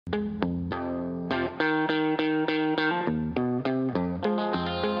The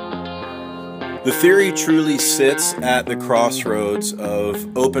Theory truly sits at the crossroads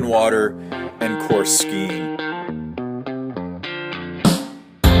of open water and course skiing.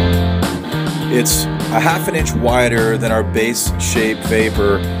 It's a ½ an inch wider than our base shape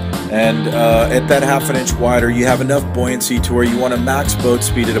Vapor, and at that ½ an inch wider you have enough buoyancy to where you want a max boat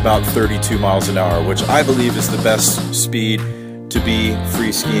speed at about 32 miles an hour, which I believe is the best speed to be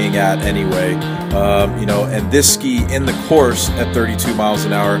free skiing at anyway. You know, and this ski in the course at 32 miles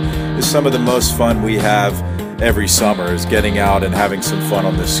an hour is some of the most fun we have every summer, is getting out and having some fun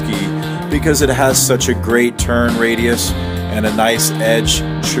on this ski, because it has such a great turn radius and a nice edge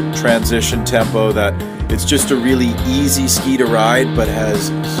transition tempo that it's just a really easy ski to ride, but has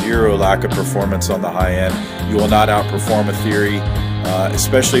zero lack of performance on the high end. You will not outperform a Theory,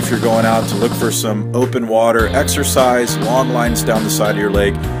 especially if you're going out to look for some open water exercise, long lines down the side of your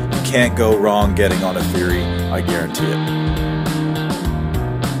lake. You can't go wrong getting on a Theory, I guarantee it.